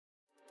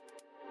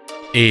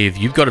If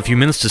you've got a few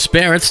minutes to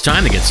spare, it's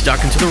time to get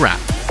stuck into the wrap.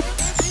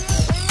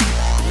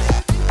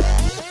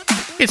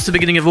 It's the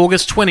beginning of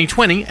August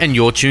 2020, and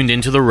you're tuned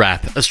into The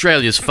Wrap,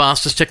 Australia's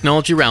fastest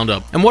technology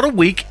roundup. And what a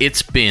week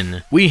it's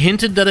been. We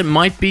hinted that it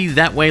might be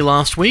that way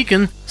last week,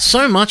 and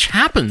so much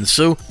happened,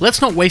 so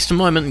let's not waste a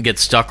moment and get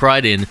stuck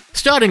right in.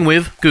 Starting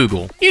with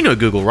Google. You know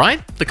Google,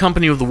 right? The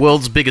company with the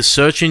world's biggest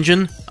search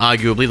engine,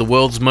 arguably the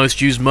world's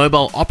most used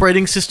mobile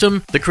operating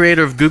system, the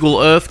creator of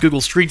Google Earth, Google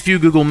Street View,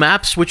 Google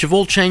Maps, which have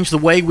all changed the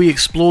way we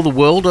explore the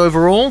world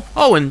overall.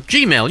 Oh, and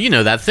Gmail, you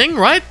know that thing,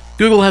 right?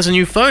 Google has a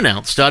new phone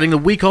out, starting the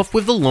week off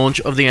with the launch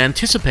of the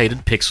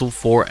anticipated Pixel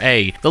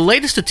 4a, the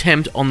latest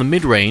attempt on the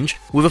mid-range,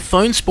 with a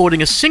phone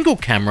sporting a single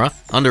camera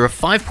under a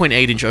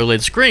 5.8-inch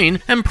OLED screen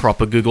and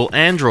proper Google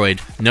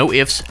Android. No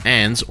ifs,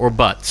 ands, or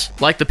buts.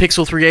 Like the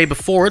Pixel 3a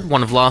before it,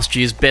 one of last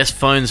year's best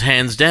phones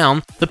hands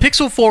down, the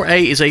Pixel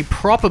 4a is a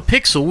proper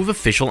Pixel with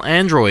official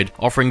Android,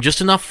 offering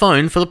just enough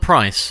phone for the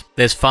price.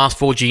 There's fast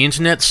 4G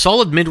internet,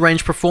 solid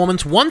mid-range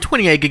performance,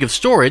 128GB of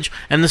storage,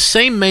 and the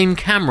same main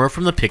camera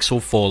from the Pixel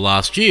 4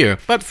 last year,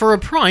 but for a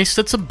price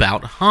that's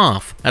about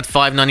half. At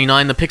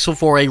 $599, the Pixel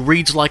 4a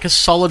reads like a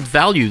solid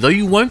value, though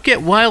you won't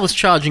get wireless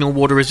charging or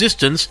water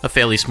resistance, a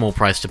fairly small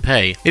price to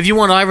pay. If you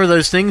want either of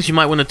those things, you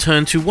might want to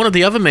turn to one of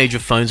the other major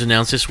phones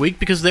announced this week,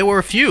 because there were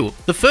a few.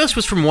 The first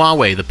was from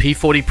Huawei, the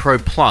P40 Pro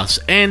Plus,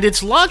 and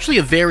it's largely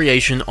a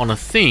variation on a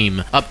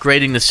theme,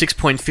 upgrading the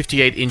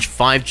 6.58-inch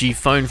 5G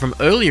phone from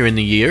earlier in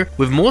the year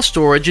with more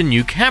storage and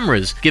new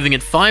cameras, giving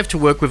it 5 to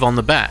work with on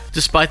the back.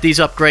 Despite these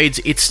upgrades,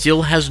 it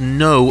still has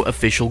no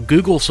official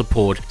Google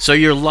support, so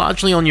you're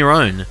largely on your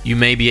own. You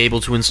may be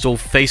able to install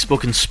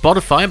Facebook and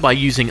Spotify by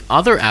using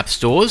other app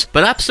stores,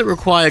 but apps that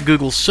require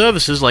Google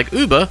services like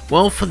Uber,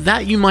 well, for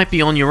that you might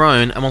be on your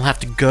own and will have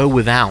to go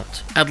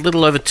without. At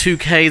little over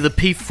 $2K, the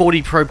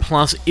P40 Pro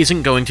Plus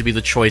isn't going to be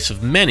the choice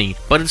of many,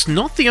 but it's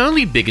not the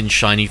only big and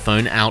shiny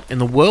phone out in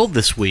the world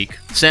this week.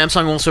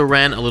 Samsung also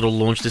ran a little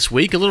launch this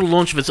week, a little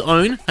launch of its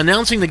own,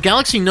 announcing the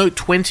Galaxy Note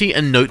 20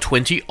 and Note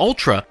 20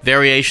 Ultra,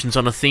 variations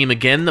on a theme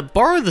again that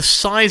borrow the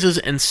sizes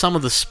and some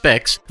of the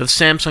specs of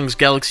Samsung's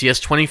Galaxy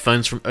S20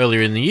 phones from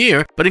earlier in the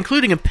year, but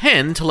including a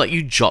pen to let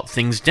you jot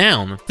things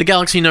down. The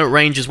Galaxy Note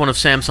range is one of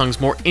Samsung's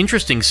more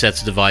interesting sets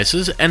of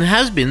devices, and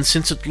has been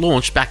since it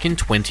launched back in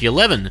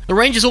 2011. The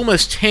range is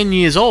almost 10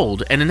 years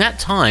old, and in that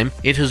time,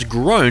 it has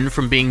grown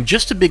from being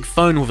just a big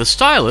phone with a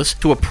stylus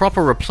to a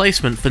proper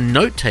replacement for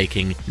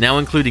note-taking, now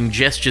including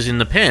gestures in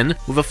the pen,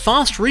 with a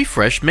fast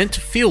refresh meant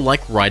to feel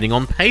like writing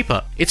on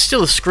paper. It's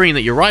still a screen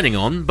that you're writing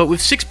on, but with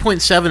 6.7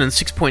 and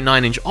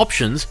 6.9-inch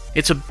options,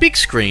 it's a big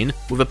screen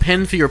with a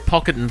pen for your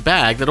pocket and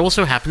bag that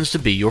also happens to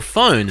be your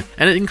phone,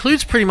 and it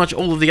includes pretty much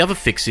all of the other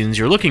fixings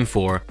you're looking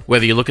for.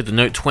 Whether you look at the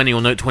Note 20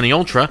 or Note 20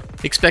 Ultra,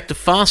 expect a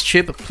fast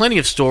chip, plenty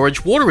of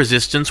storage, water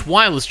resistance,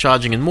 wireless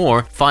charging and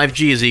more.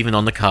 5G is even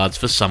on the cards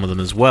for some of them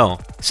as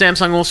well.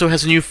 Samsung also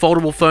has a new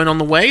foldable phone on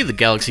the way, the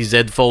Galaxy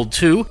Z Fold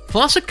 2,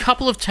 plus a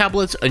couple of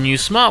tablets, a new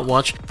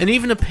smartwatch, and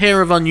even a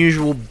pair of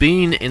unusual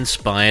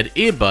Bean-inspired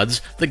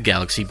earbuds, the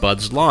Galaxy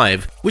Buds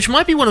Live, which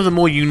might be one of the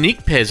more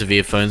unique pairs of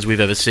earphones we've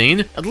ever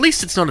seen. At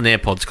least it's not an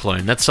AirPods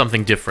clone, that's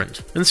something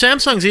different. And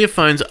Samsung's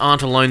earphones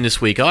aren't alone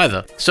this week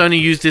either. Sony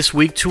used this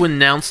week to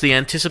announce the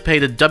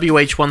anticipated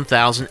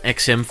WH-1000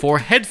 XM4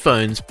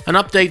 headphones, an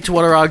update to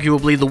what are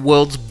arguably the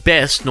world's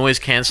best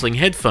noise-cancelling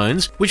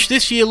headphones, which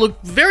this year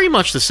look very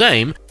much the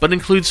same, but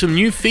include some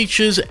new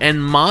features and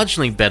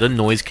marginally better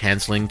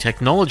noise-cancelling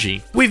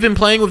technology. We've been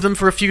playing with them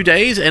for a few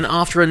days, and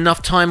after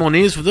enough time on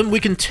ears with them, we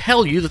can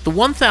tell you that the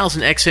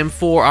 1000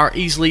 XM4 are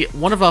easily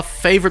one of our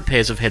favourite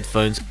pairs of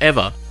headphones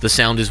ever. The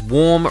sound is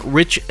warm,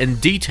 rich, and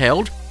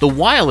detailed, the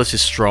wireless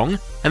is strong,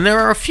 and there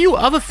are a few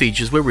other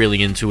features we're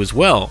really into as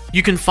well.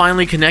 You can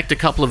finally connect a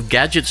couple of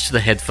gadgets to the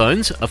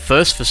headphones, a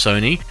first for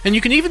Sony, and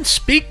you can even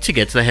speak to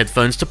get to the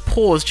headphones to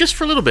pause just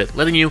for a little bit,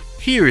 letting you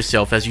hear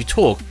yourself as you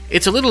talk.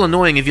 It's a little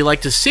annoying if you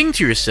like to sing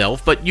to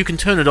yourself, but you can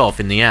turn it off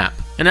in the app.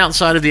 And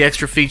outside of the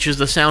extra features,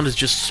 the sound is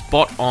just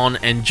spot on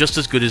and just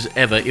as good as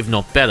ever, if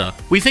not better.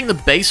 We think the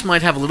bass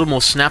might have a little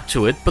more snap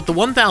to it, but the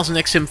 1000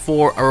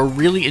 XM4 are a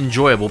really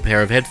enjoyable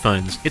pair of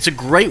headphones. It's a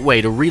great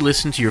way to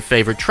re-listen to your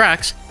favorite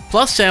tracks,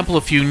 plus sample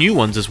a few new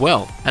ones as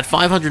well. At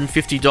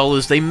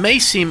 $550, they may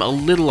seem a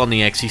little on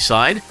the Xy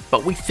side,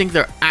 but we think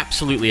they're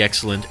absolutely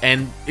excellent,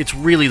 and it's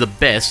really the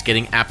best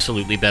getting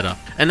absolutely better.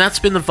 And that's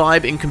been the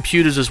vibe in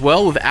computers as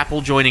well, with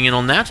Apple joining in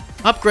on that,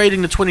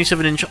 upgrading the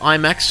 27-inch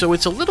iMac so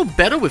it's a little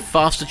better with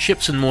faster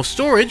chips and more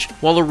storage,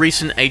 while the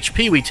recent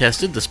HP we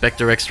tested, the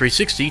Spectre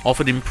X360,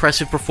 offered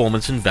impressive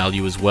performance and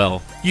value as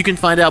well. You can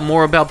find out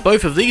more about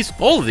both of these,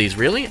 all of these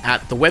really,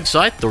 at the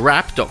website,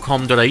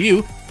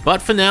 thewrap.com.au, but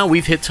for now,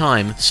 we've hit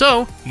time.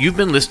 So, you've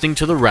been listening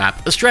to The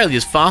Wrap,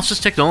 Australia's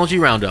fastest technology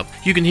roundup.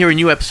 You can hear a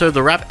new episode of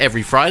The Wrap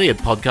every Friday at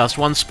Podcast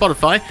One,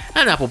 Spotify,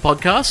 and Apple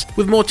Podcasts,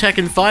 with more Tech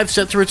in 5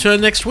 set to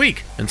return next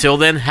week. Until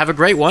then, have a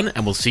great one,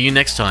 and we'll see you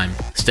next time.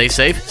 Stay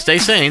safe, stay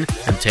sane,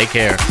 and take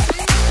care.